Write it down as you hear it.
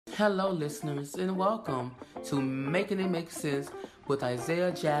Hello, listeners, and welcome to Making It Make Sense with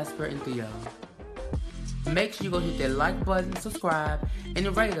Isaiah, Jasper, and Theo. Make sure you go hit that like button, subscribe,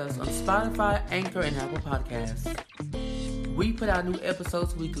 and rate us on Spotify, Anchor, and Apple Podcasts. We put out new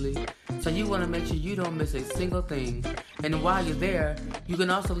episodes weekly, so you want to make sure you don't miss a single thing. And while you're there, you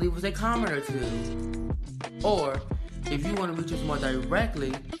can also leave us a comment or two. Or, if you want to reach us more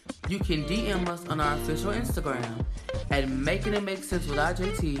directly, you can DM us on our official Instagram at Making It Make Sense with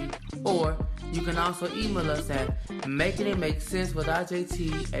IJT, or you can also email us at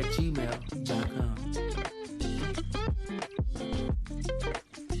makingitmakesensewithIJT@gmail.com.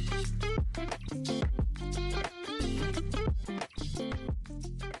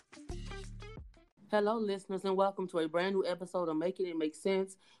 Hello, listeners, and welcome to a brand new episode of Making It Make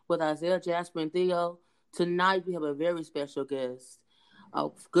Sense with Isaiah, Jasper, and Theo. Tonight, we have a very special guest, a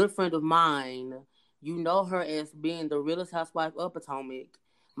good friend of mine. You know her as being the realest housewife of Potomac.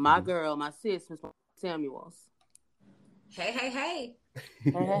 My girl, my sis, Miss Samuels. Hey. Hey.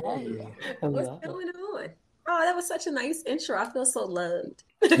 What's going on? Oh, that was such a nice intro. I feel so loved.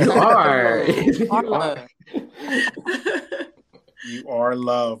 You are. You are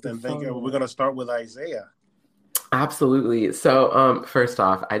loved. And thank you. We're going to start with Isaiah. Absolutely. So, first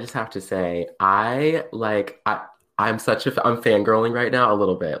off, I just have to say, I'm fangirling right now a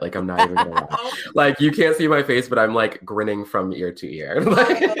little bit. Like, I'm not even gonna lie. Like, you can't see my face, but I'm like grinning from ear to ear.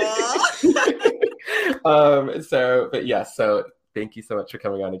 So thank you so much for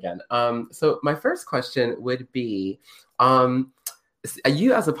coming on again. So my first question would be,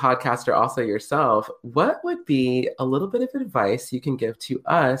 you as a podcaster, also yourself, what would be a little bit of advice you can give to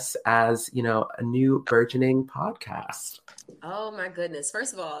us as, a new burgeoning podcast? Oh my goodness.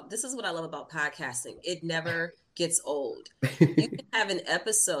 First of all, this is what I love about podcasting. It never gets old. You can have an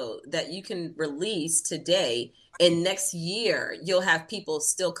episode that you can release today, and next year you'll have people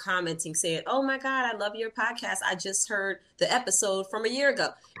still commenting saying, oh my God, I love your podcast. I just heard the episode from a year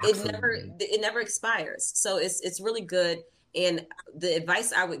ago. It never expires. So it's really good. And the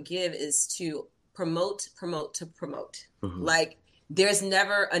advice I would give is to promote. Mm-hmm. Like, there's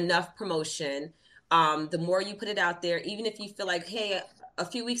never enough promotion. The more you put it out there, even if you feel like, hey, a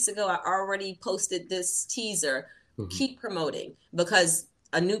few weeks ago, I already posted this teaser, keep promoting, because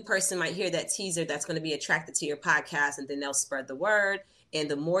a new person might hear that teaser that's going to be attracted to your podcast, and then they'll spread the word. And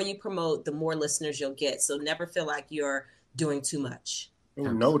the more you promote, the more listeners you'll get. So never feel like you're doing too much.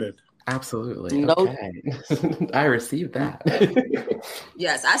 Noted. Absolutely. Okay. I received that.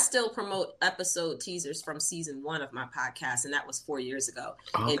 Yes, I still promote episode teasers from season 1 of my podcast, and that was 4 years ago.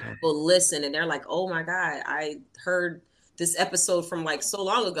 Okay. And people listen, and they're like, "Oh my God, I heard this episode from like so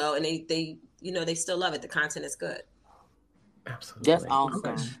long ago," and they still love it. The content is good. Absolutely. That's awesome.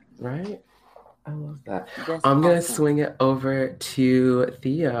 Okay. Right? I love that. I'm going to swing it over to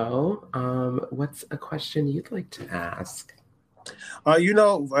Theo. What's a question you'd like to ask?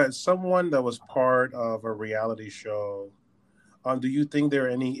 As someone that was part of a reality show, do you think there are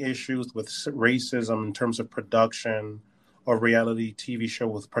any issues with racism in terms of production or reality TV show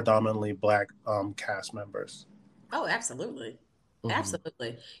with predominantly Black cast members? Oh, absolutely. Mm-hmm.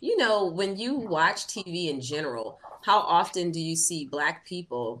 Absolutely. When you watch TV in general, how often do you see Black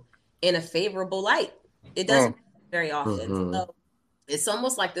people in a favorable light? It doesn't very often. Mm-hmm. So it's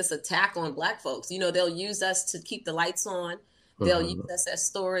almost like this attack on Black folks. They'll use us to keep the lights on. They'll use us as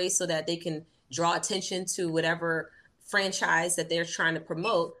stories so that they can draw attention to whatever franchise that they're trying to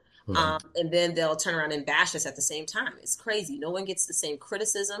promote. And then they'll turn around and bash us at the same time. It's crazy. No one gets the same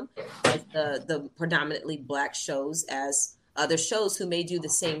criticism as the predominantly Black shows as other shows who may do the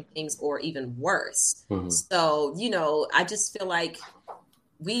same things or even worse. Mm-hmm. So, I just feel like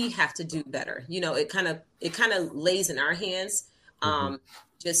we have to do better. It kind of lays in our hands.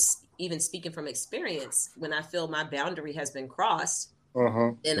 Just even speaking from experience, when I feel my boundary has been crossed,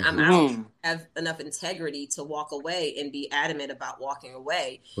 then I'm out, have enough integrity to walk away and be adamant about walking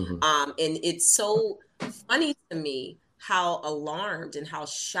away. And it's so funny to me how alarmed and how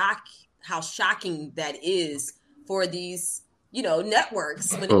shocking that is for these,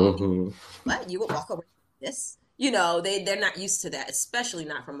 networks. When what, you would walk away from this? They're not used to that, especially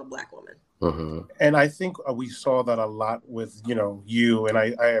not from a Black woman. And I think we saw that a lot with, you, and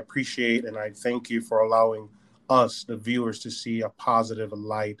I appreciate and I thank you for allowing us, the viewers, to see a positive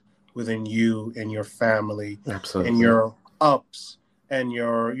light within you and your family. Absolutely. And your ups and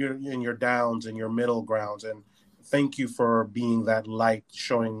your downs and your middle grounds. And thank you for being that light,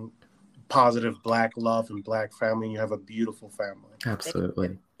 showing positive Black love and Black family. And you have a beautiful family.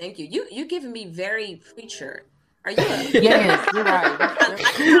 Absolutely. Thank you. You're giving me very preacher. Are you? Yes, you're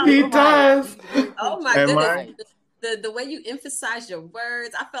right. He does. Oh my goodness. the way you emphasize your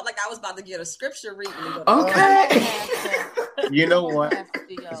words, I felt like I was about to get a scripture reading. Okay. You know what?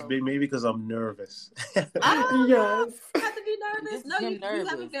 It's maybe because I'm nervous. Yes. You have to be nervous. No, you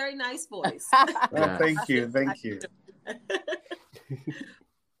have a very nice voice. Thank you.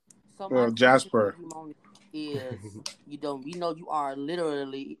 So Jasper is you know you are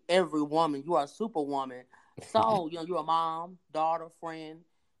literally every woman. You are a superwoman. So you're a mom, daughter, friend,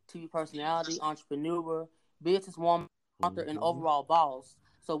 TV personality, entrepreneur, businesswoman, author, and overall boss.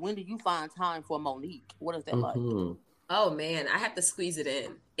 So when do you find time for Monique? What is that like? Oh man, I have to squeeze it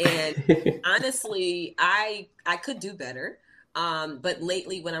in. And honestly, I could do better. But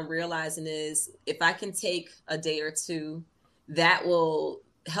lately what I'm realizing is if I can take a day or two, that will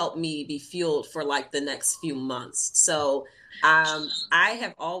help me be fueled for like the next few months. So I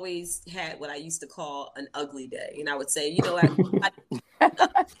have always had what I used to call an ugly day. And I would say, you know what,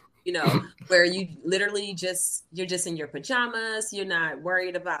 where you literally you're just in your pajamas. You're not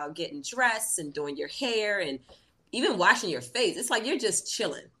worried about getting dressed and doing your hair and even washing your face. It's like you're just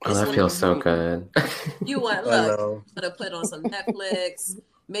chilling. Oh, that feels so good. You want to put on some Netflix,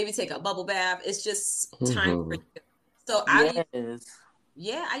 maybe take a bubble bath. It's just time for you. So I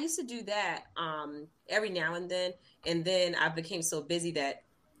used to do that every now and then I became so busy that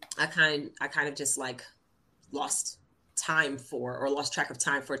I kind of just like lost track of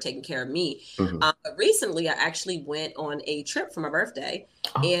time for taking care of me. But recently I actually went on a trip for my birthday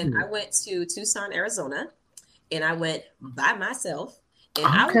and I went to Tucson, Arizona, and I went by myself and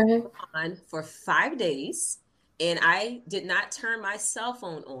I was on for 5 days and I did not turn my cell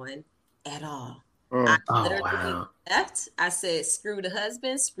phone on at all. I literally left. I said, screw the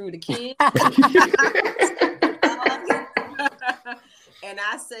husband, screw the kid. And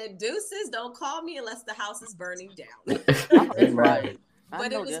I said, deuces, don't call me unless the house is burning down. Right.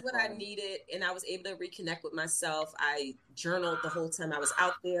 But it was what I needed, and I was able to reconnect with myself. I journaled the whole time I was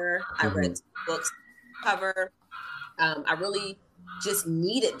out there. I read books, cover. I really just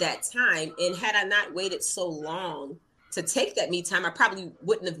needed that time. And had I not waited so long to take that me time, I probably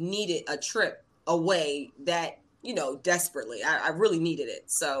wouldn't have needed a trip away that, desperately. I really needed it.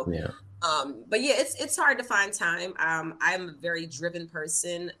 So, but yeah, it's hard to find time. I'm a very driven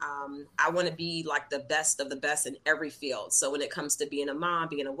person. I want to be like the best of the best in every field. So when it comes to being a mom,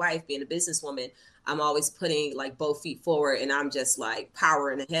 being a wife, being a businesswoman, I'm always putting like both feet forward and I'm just like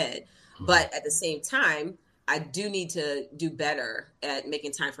powering ahead. But at the same time, I do need to do better at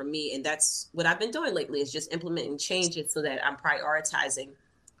making time for me. And that's what I've been doing lately is just implementing changes so that I'm prioritizing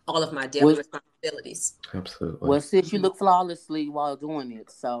all of my daily responsibilities. Absolutely. Well, sis, you look flawlessly while doing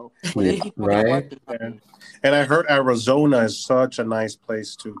it. So, right. And I heard Arizona is such a nice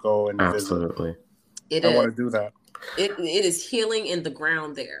place to go and Absolutely. visit. I want to do that. It is healing in the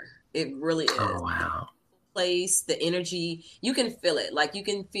ground there. It really is. Oh, wow. Place, the energy, you can feel it. Like you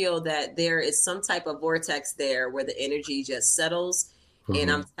can feel that there is some type of vortex there where the energy just settles.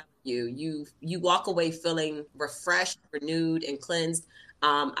 And I'm telling you walk away feeling refreshed, renewed, and cleansed.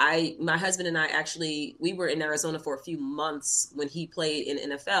 My husband and I actually, we were in Arizona for a few months when he played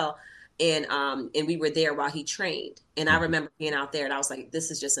in NFL, and we were there while he trained. And I remember being out there and I was like, this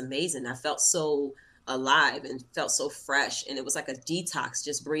is just amazing. I felt so alive and felt so fresh. And it was like a detox,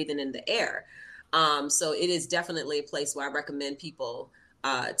 just breathing in the air. So it is definitely a place where I recommend people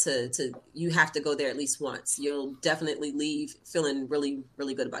to you have to go there at least once. You'll definitely leave feeling really,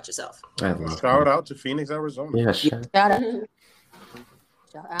 really good about yourself. Shout out to Phoenix, Arizona. Yeah, shout out.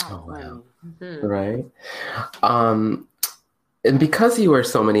 Oh, wow. Right. And because you wear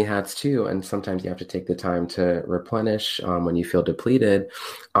so many hats too, and sometimes you have to take the time to replenish when you feel depleted,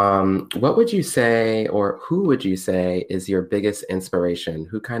 what would you say, or who would you say is your biggest inspiration?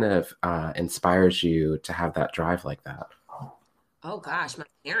 Who kind of inspires you to have that drive like that? Oh gosh, my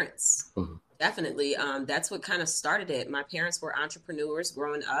parents. Definitely. That's what kind of started it. My parents were entrepreneurs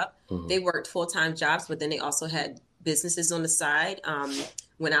growing up. They worked full-time jobs, but then they also had businesses on the side.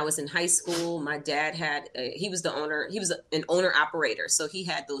 When I was in high school, my dad he was the owner. He was an owner operator. So he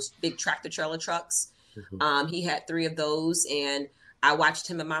had those big tractor trailer trucks. He had 3 of those, and I watched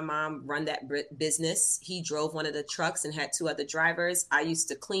him and my mom run that business. He drove one of the trucks and had 2 other drivers. I used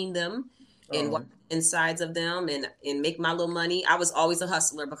to clean them and walk the insides of them and make my little money. I was always a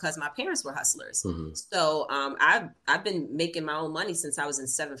hustler because my parents were hustlers. So I've been making my own money since I was in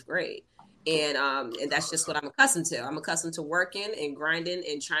 7th grade. And that's just what I'm accustomed to. I'm accustomed to working and grinding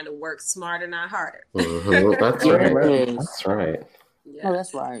and trying to work smarter, not harder. That's right. That's right. Yeah. No,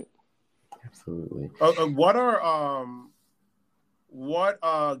 that's right. What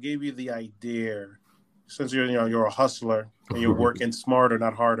gave you the idea since you're a hustler and you're working smarter,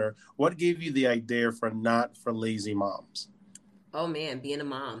 not harder, what gave you the idea for Not for Lazy Moms? Oh man, being a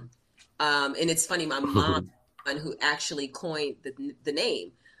mom. And it's funny, my mom, who actually coined the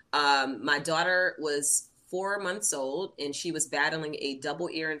name. My daughter was 4 months old and she was battling a double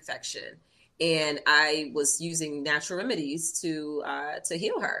ear infection. And I was using natural remedies to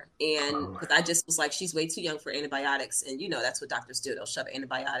heal her. And because I just was like, she's way too young for antibiotics. And that's what doctors do. They'll shove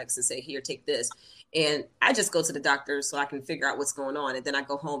antibiotics and say, here, take this. And I just go to the doctor so I can figure out what's going on. And then I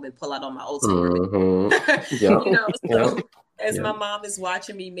go home and pull out all my old remedies. As my mom is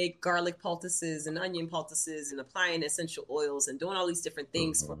watching me make garlic poultices and onion poultices and applying essential oils and doing all these different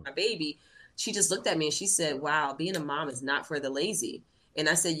things for my baby, she just looked at me and she said, wow, being a mom is not for the lazy. And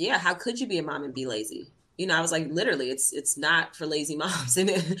I said, yeah, how could you be a mom and be lazy? I was like, literally, it's not for lazy moms. And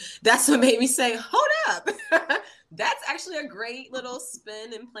that's what made me say, hold up. That's actually a great little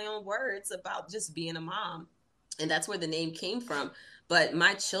spin and play on words about just being a mom. And that's where the name came from. But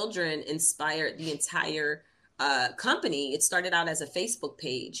my children inspired the entire company. It started out as a Facebook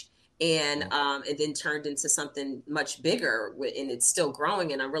page and then turned into something much bigger, and it's still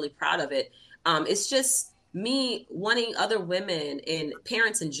growing, and I'm really proud of it. It's just me wanting other women and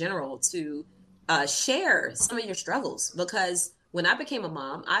parents in general to share some of your struggles, because when I became a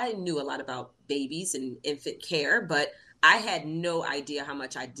mom, I knew a lot about babies and infant care, but I had no idea how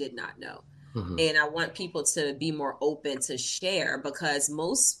much I did not know. And I want people to be more open to share, because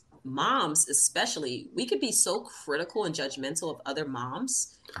most moms, especially, we could be so critical and judgmental of other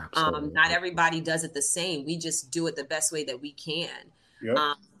moms. Not everybody does it the same. We just do it the best way that we can. Yep.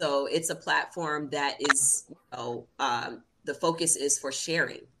 So it's a platform that is, the focus is for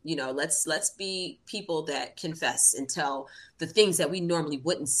sharing. Let's be people that confess and tell the things that we normally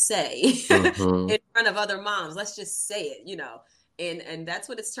wouldn't say in front of other moms. Let's just say it, and that's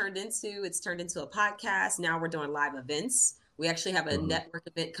what it's turned into. It's turned into a podcast. Now we're doing live events. We actually have a network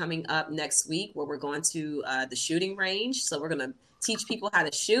event coming up next week where we're going to the shooting range. So we're going to teach people how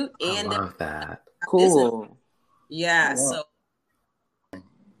to shoot. And I love that. Cool. Business. Yeah. Wow. So.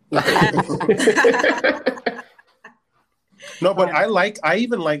 No, but I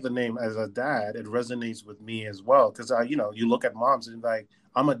even like the name as a dad. It resonates with me as well. Because you look at moms and like,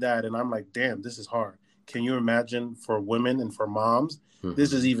 I'm a dad and I'm like, damn, this is hard. Can you imagine for women and for moms?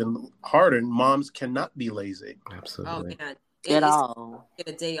 This is even harder. Moms cannot be lazy. Absolutely. Oh man. At all. Get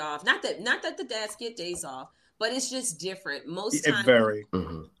a day off. Not that the dads get days off, but it's just different. Most times,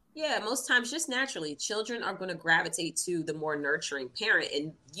 most times, just naturally, children are going to gravitate to the more nurturing parent,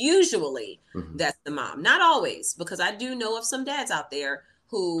 and usually that's the mom. Not always, because I do know of some dads out there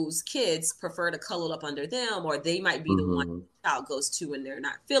whose kids prefer to cuddle up under them, or they might be the one the child goes to when they're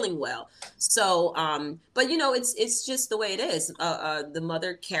not feeling well. So, but it's just the way it is. The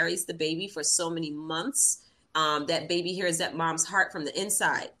mother carries the baby for so many months. That baby hears that mom's heart from the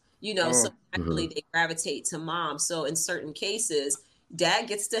inside, so actually they gravitate to mom. So in certain cases, dad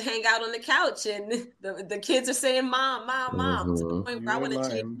gets to hang out on the couch and the kids are saying, mom, to the point where I want to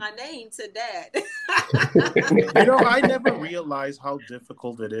change my name to dad. I never realized how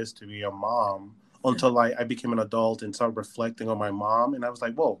difficult it is to be a mom until I became an adult and started reflecting on my mom. And I was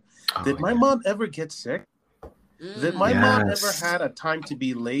like, whoa, did my mom ever get sick? Did my mom ever had a time to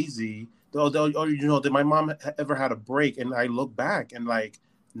be lazy? Or did my mom ever had a break? And I look back and like,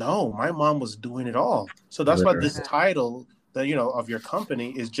 no, my mom was doing it all. So that's why this title that of your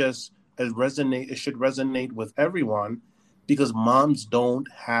company is just it should resonate with everyone, because moms don't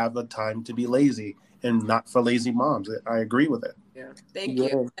have a time to be lazy, and Not for Lazy Moms. I agree with it. Yeah, thank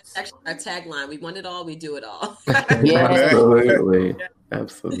you. That's actually our tagline. We want it all, we do it all. Absolutely.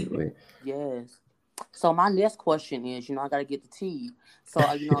 Absolutely. Yes. So my next question is, I got to get the tea. So,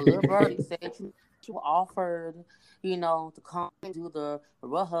 Lil Birdie said you offered, to come and do the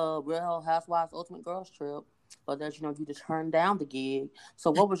Real Housewives Ultimate Girls Trip, but that, you just turned down the gig.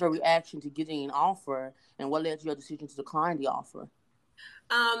 So what was your reaction to getting an offer, and what led to your decision to decline the offer?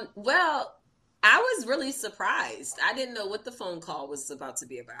 Well, I was really surprised. I didn't know what the phone call was about to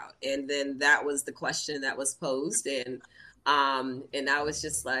be about. And then that was the question that was posed. And I was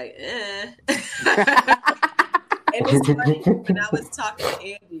just like, eh. And it's funny, when I was talking to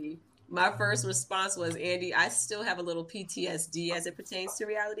Andy, my first response was, Andy, I still have a little PTSD as it pertains to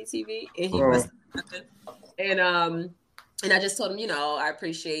reality TV. And he was laughing. And I just told him, I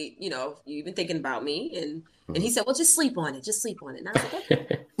appreciate, you've been thinking about me. And he said, well, just sleep on it. Just sleep on it. And I was like,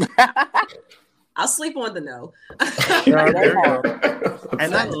 okay. I'll sleep on the no.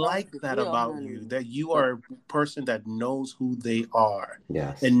 And I like that about you, that you are a person that knows who they are.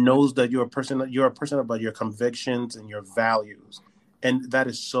 Yes. And knows that you're a person about your convictions and your values. And that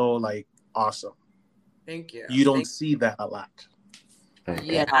is so awesome. Thank you. You don't see that a lot.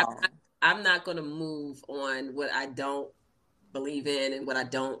 Yeah, I'm not going to move on what I don't believe in and what I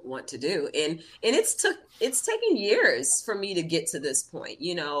don't want to do. And it's taken years for me to get to this point.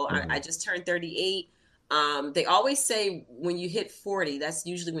 You know, I just turned 38. They always say when you hit 40, that's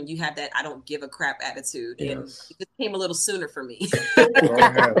usually when you have that I don't give a crap attitude. Yes. And it just came a little sooner for me. I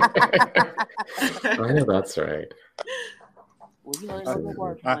know that's right.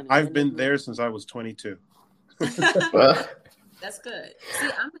 Well, I've been there since I was 22. That's good. See,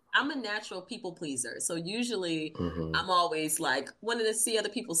 I'm a natural people pleaser. So usually I'm always like wanting to see other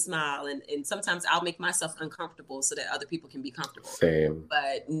people smile. And sometimes I'll make myself uncomfortable so that other people can be comfortable. Same.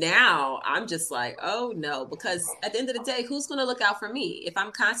 But now I'm just like, oh no, because at the end of the day, who's going to look out for me? If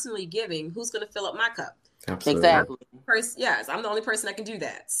I'm constantly giving, who's going to fill up my cup? Absolutely. Exactly. Yes, I'm the only person that can do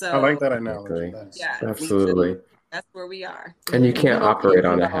that. So I like that analogy. Yeah, absolutely. That's where we are. And you can't operate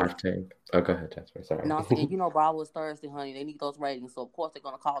on a half tank. Oh, go ahead, Jasper. Sorry. No, you know, Bravo is Thursday, honey. They need those ratings. So, of course, they're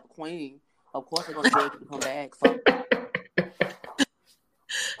going to call the queen. Of course, they're going to beg you to come back. So.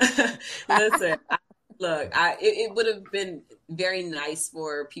 Listen, look, it would have been very nice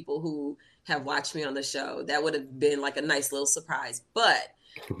for people who have watched me on the show. That would have been like a nice little surprise. But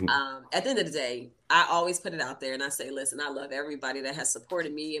at the end of the day, I always put it out there and I say, listen, I love everybody that has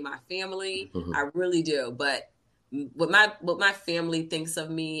supported me and my family. I really do. But what my family thinks of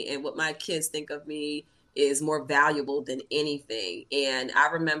me and what my kids think of me is more valuable than anything. And I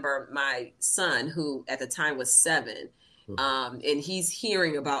remember my son, who at the time was 7, and he's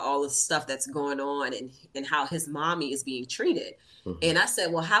hearing about all the stuff that's going on and how his mommy is being treated. And I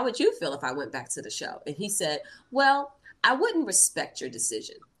said, well, how would you feel if I went back to the show? And he said, well, I wouldn't respect your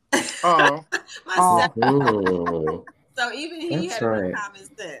decision. Oh. So even he had the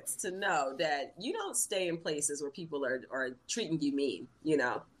common sense to know that you don't stay in places where people are treating you mean, you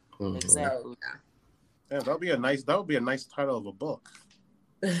know. Exactly. Yeah, that would be a nice title of a book.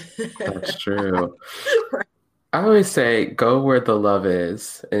 That's true. I always say, go where the love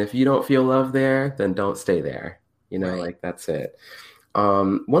is, and if you don't feel love there, then don't stay there. You know, like that's it.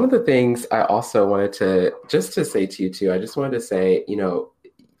 One of the things I also wanted to say to you too, I just wanted to say, you know,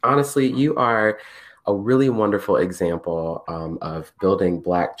 honestly, you are a really wonderful example of building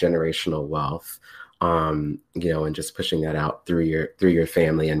Black generational wealth, you know, and just pushing that out through your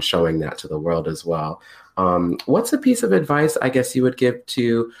family and showing that to the world as well. What's a piece of advice, I guess, you would give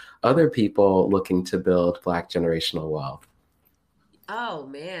to other people looking to build Black generational wealth? Oh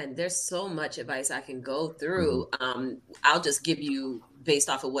man, there's so much advice I can go through. I'll just give you based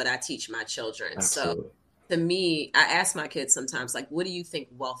off of what I teach my children. Absolutely. So to me, I ask my kids sometimes, like, what do you think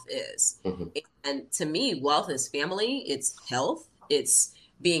wealth is? And to me, wealth is family, it's health, it's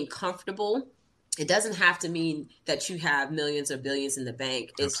being comfortable. It doesn't have to mean that you have millions or billions in the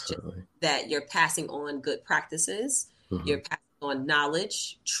bank. It's just that you're passing on good practices, you're passing on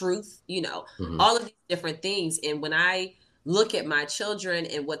knowledge, truth, you know, all of these different things. And when I look at my children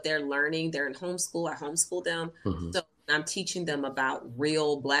and what they're learning, they're in homeschool, I homeschool them. So I'm teaching them about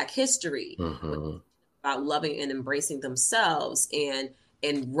real Black history, about loving and embracing themselves and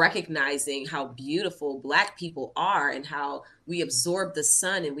recognizing how beautiful Black people are and how we absorb the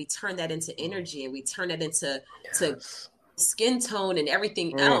sun and we turn that into energy and we turn that into skin tone and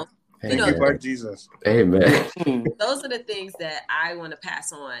everything else. Thank you, Lord Jesus. Amen. Those are the things that I want to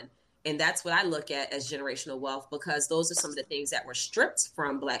pass on. And that's what I look at as generational wealth, because those are some of the things that were stripped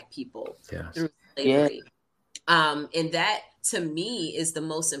from Black people through slavery. And that, to me, is the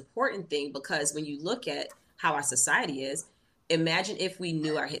most important thing, because when you look at how our society is, imagine if we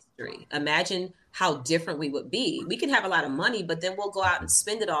knew our history. Imagine how different we would be. We can have a lot of money, but then we'll go out and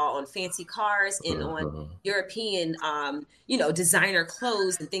spend it all on fancy cars and on European, designer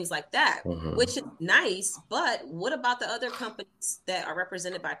clothes and things like that, which is nice. But what about the other companies that are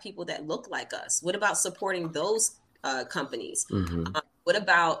represented by people that look like us? What about supporting those companies? What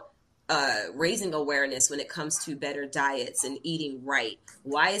about raising awareness when it comes to better diets and eating right?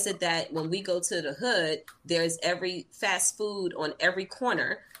 Why is it that when we go to the hood, there's every fast food on every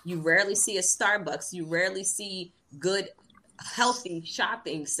corner? You rarely see a Starbucks. You rarely see good, healthy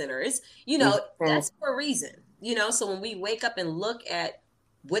shopping centers. You know, that's for a reason. You know, so when we wake up and look at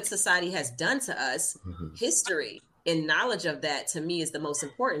what society has done to us, history and knowledge of that, to me, is the most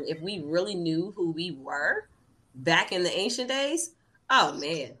important. If we really knew who we were back in the ancient days, oh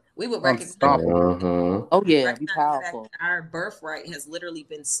man, we would recognize oh yeah, be powerful. That our birthright has literally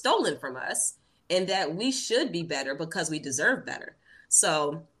been stolen from us, and that we should be better because we deserve better.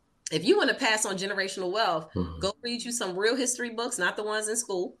 So if you want to pass on generational wealth, go read you some real history books, not the ones in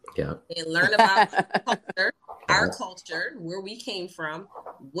school, and learn about culture. our culture, where we came from,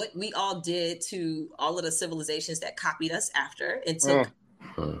 what we all did to all of the civilizations that copied us after and took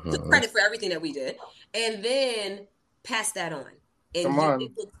credit for everything that we did, and then pass that on. And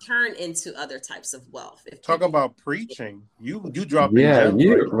it will turn into other types of wealth. Talk about preaching. You dropping gems.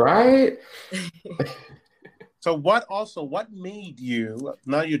 Yeah, right? So what made you,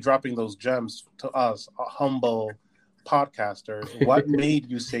 now you're dropping those gems to us, humble podcasters, what made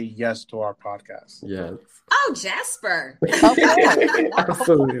you say yes to our podcast? Yes. Oh, Jasper.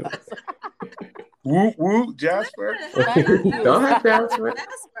 Absolutely. Woo, woo, Jasper. Go ahead, Jasper.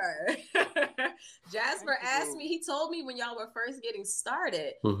 Jasper asked me, he told me when y'all were first getting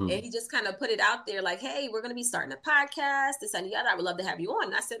started, and he just kind of put it out there like, hey, we're going to be starting a podcast, this and the other. I would love to have you on.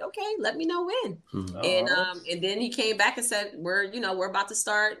 And I said, okay, let me know when. And then he came back and said, we're about to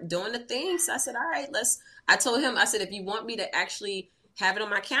start doing the thing. So I said, all right, I told him, I said, if you want me to actually have it on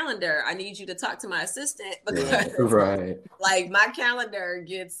my calendar, I need you to talk to my assistant, because like my calendar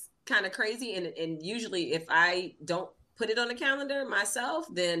gets kind of crazy, and usually if I don't put it on the calendar myself,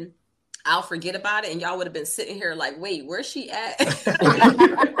 then I'll forget about it, and y'all would have been sitting here like, wait, where's she at? They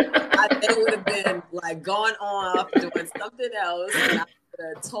would have been like going off doing something else, and I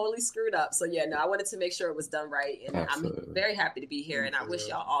would have totally screwed up. So yeah, no, I wanted to make sure it was done right, and I'm very happy to be here, and I wish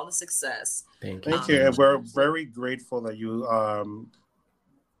y'all all the success. Thank you. And we're very grateful that you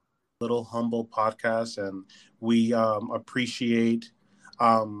little humble podcast, and we appreciate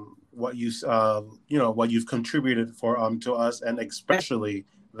what you've contributed to us, and especially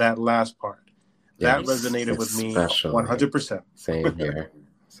that last part that resonated with me 100%. Same here.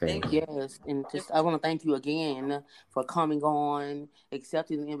 Yes, and just I want to thank you again for coming on,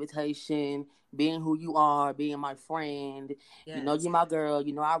 accepting the invitation, being who you are, being my friend. Yes. You know you're my girl.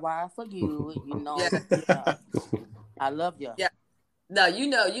 You know I ride for you. You know, I love you. Yeah. No, you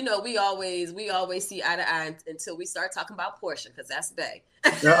know, we always see eye to eye until we start talking about Portia, because that's Bay.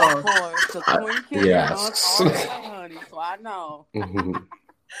 Of course, because Queen Kim knows all that, honey, so I know.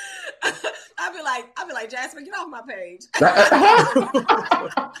 I'll be like, Jasper, get off my page. But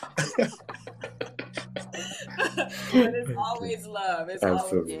it's always love. It's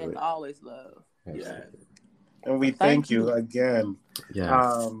always love. Yeah. And we thank you again.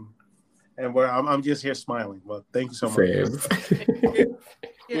 Yes. And I'm just here smiling. Well, thank you so much.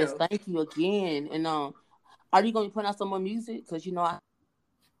 Yes, thank you again. And are you going to be putting out some more music? Because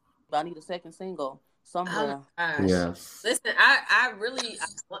I need a second single somewhere. Yes. Listen, I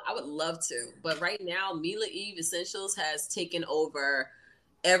would love to, but right now Mila Eve Essentials has taken over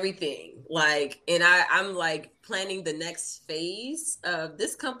everything. Like, and I'm like planning the next phase of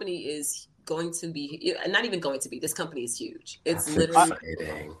this company is going to be, not even going to be, this company is huge. It's literally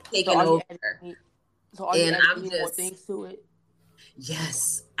taking over. So are you adding more things to it?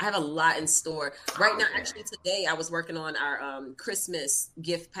 Yes, I have a lot in store right now. Actually, today I was working on our Christmas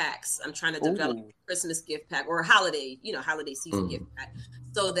gift packs. I'm trying to develop a Christmas gift pack or a holiday season gift pack,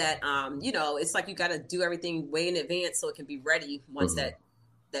 so that it's like you got to do everything way in advance so it can be ready once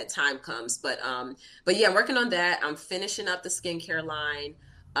that time comes. But yeah, I'm working on that. I'm finishing up the skincare line.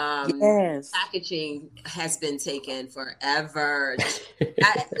 Packaging has been taken forever.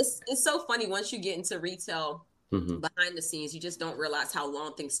 It's so funny once you get into retail. Behind the scenes, you just don't realize how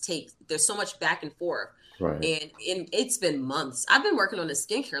long things take. There's so much back and forth, and it's been months. I've been working on the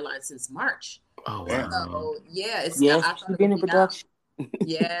skincare line since March. Oh wow! So yeah, you've been in production.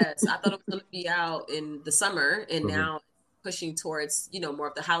 Yes, I thought it was going to be out in the summer, and now pushing towards more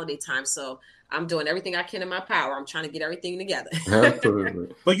of the holiday time. So I'm doing everything I can in my power. I'm trying to get everything together.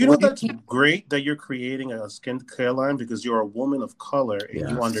 Absolutely. But that's great that you're creating a skincare line, because you're a woman of color and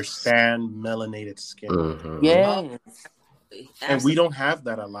you understand melanated skin. Yes. And we don't have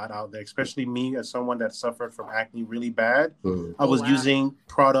that a lot out there, especially me as someone that suffered from acne really bad. I was using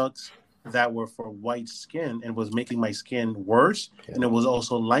products that were for white skin and was making my skin worse, and it was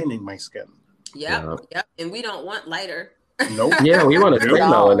also lining my skin. Yep. And we don't want lighter. Nope. Yeah, we want to stay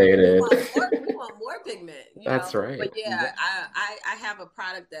melanated. We want more pigment. That's right. But yeah, I have a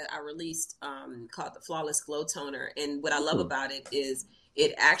product that I released called the Flawless Glow Toner, and what I love about it is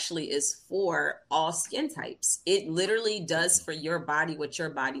it actually is for all skin types. It literally does for your body what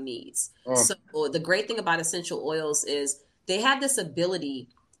your body needs. So the great thing about essential oils is they have this ability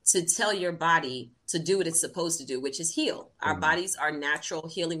to tell your body to do what it's supposed to do, which is heal. Our bodies are natural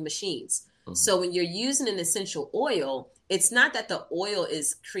healing machines. So when you're using an essential oil, it's not that the oil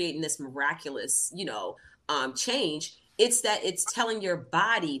is creating this miraculous, change. It's that it's telling your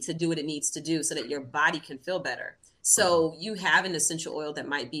body to do what it needs to do so that your body can feel better. So you have an essential oil that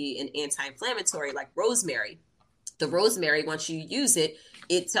might be an anti-inflammatory, like rosemary. The rosemary, once you use it,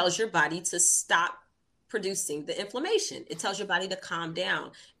 it tells your body to stop producing the inflammation. It tells your body to calm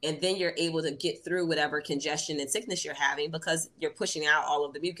down, and then you're able to get through whatever congestion and sickness you're having because you're pushing out all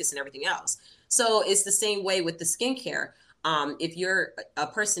of the mucus and everything else. So it's the same way with the skincare. If you're a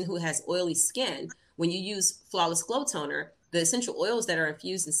person who has oily skin, when you use Flawless Glow Toner, the essential oils that are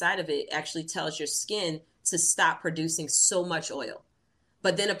infused inside of it actually tells your skin to stop producing so much oil.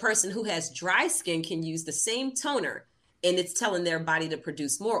 But then a person who has dry skin can use the same toner, and it's telling their body to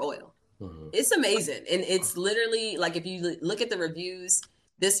produce more oil. It's amazing. And it's literally like, if you look at the reviews,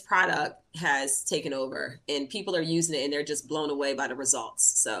 this product has taken over and people are using it and they're just blown away by the results.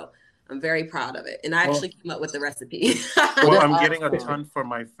 So I'm very proud of it. And I actually came up with the recipe. Well, I'm getting a ton for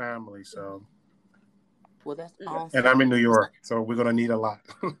my family. So. Well, that's awesome. And I'm in New York, so we're going to need a lot.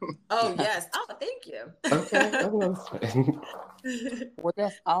 Oh, yes. Oh, thank you. Okay. Well,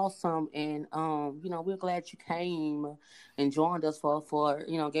 that's awesome. And, we're glad you came and joined us for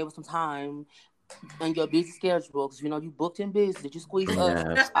gave us some time on your busy schedule. Because, you booked and busy. Did you squeeze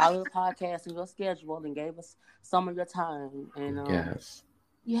us out of the podcast in your schedule and gave us some of your time? And,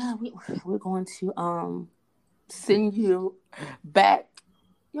 yeah, we're going to send you back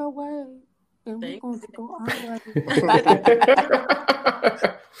your way. And we're going to go on.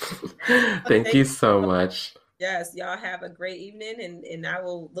 Thank you so much. Yes, y'all have a great evening, and I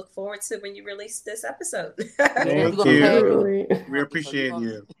will look forward to when you release this episode. Thank you. We appreciate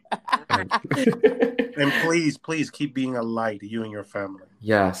you. And please keep being a light, you and your family.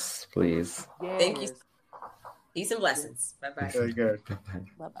 Yes, please. Yes. Thank you. Peace and blessings. Bye-bye. Very good.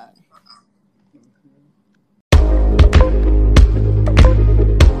 Bye-bye.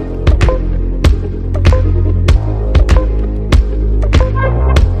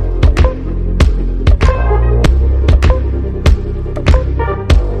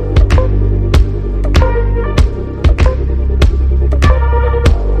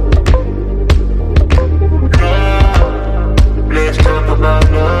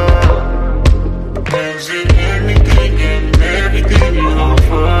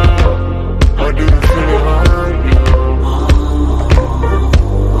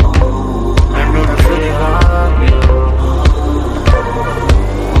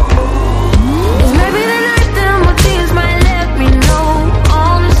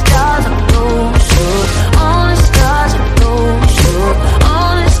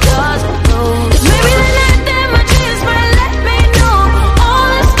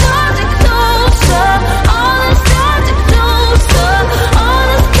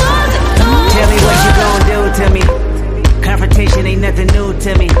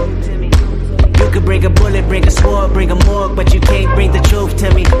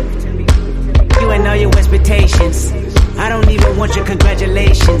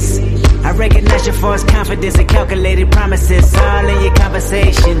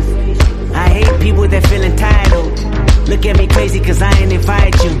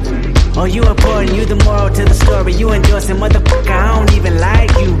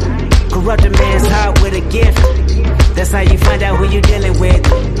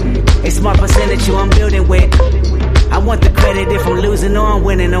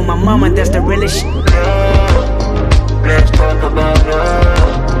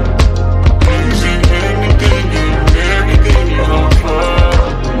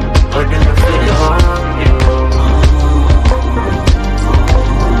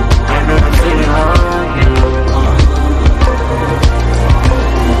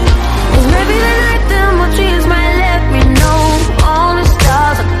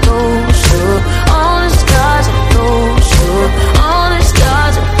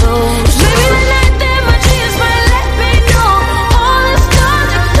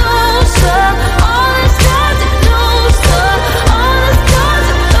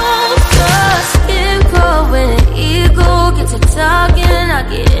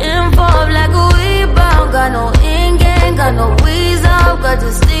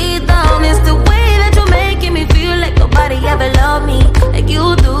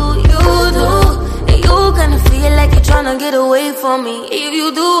 Get away from me. If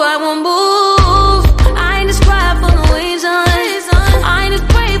you do, I won't move.